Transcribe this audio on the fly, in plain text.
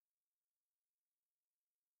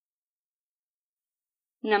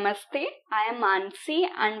Namaste, I am Mansi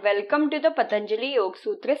and welcome to the Patanjali Yoga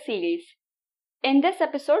Sutra series. In this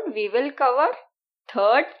episode, we will cover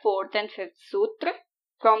 3rd, 4th and 5th Sutra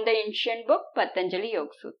from the ancient book Patanjali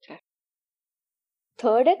Yoga Sutra.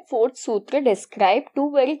 3rd and 4th Sutra describe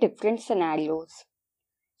two very different scenarios.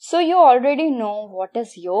 So you already know what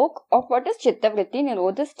is yoga or what is Chittavritti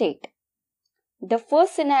Nirodha state. The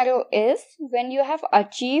first scenario is when you have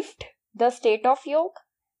achieved the state of yoga,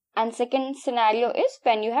 and second scenario is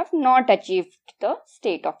when you have not achieved the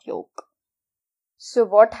state of yoga. So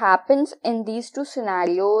what happens in these two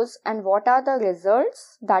scenarios and what are the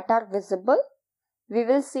results that are visible, we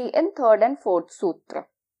will see in 3rd and 4th Sutra.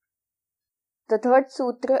 The 3rd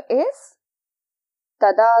Sutra is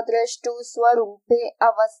Tadadrashtu Swarupe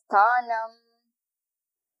Avasthanam.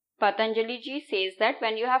 Patanjali ji says that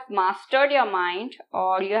when you have mastered your mind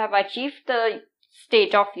or you have achieved the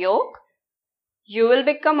state of yoga, you will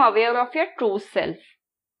become aware of your true self.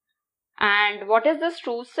 And what is this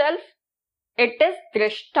true self? It is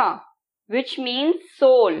Drishta, which means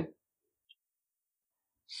soul.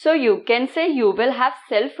 So you can say you will have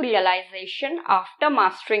self-realization after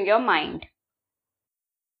mastering your mind.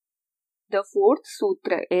 The 4th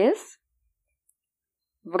Sutra is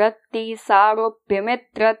Vritti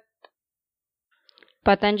Saropyamitrat.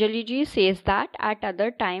 Patanjali ji says that at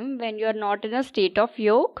other time when you are not in a state of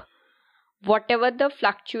yoga, whatever the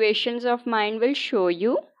fluctuations of mind will show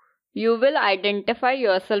you, you will identify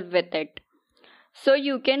yourself with it. So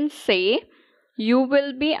you can say you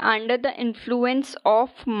will be under the influence of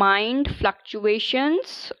mind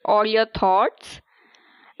fluctuations or your thoughts,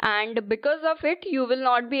 and because of it you will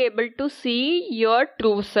not be able to see your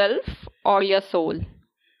true self or your soul.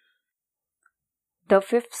 The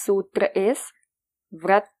 5th Sutra is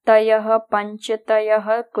Vrattayah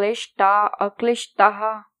Panchatayah Klishta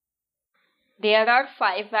Aklishtaha. There are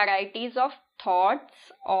 5 varieties of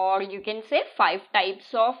thoughts, or you can say 5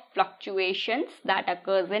 types of fluctuations that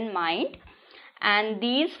occurs in mind, and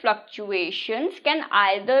these fluctuations can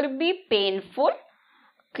either be painful,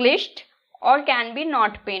 clished, or can be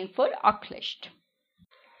not painful or clished.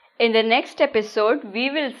 In the next episode,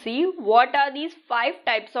 we will see what are these 5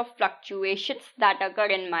 types of fluctuations that occur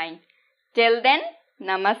in mind. Till then,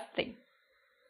 Namaste.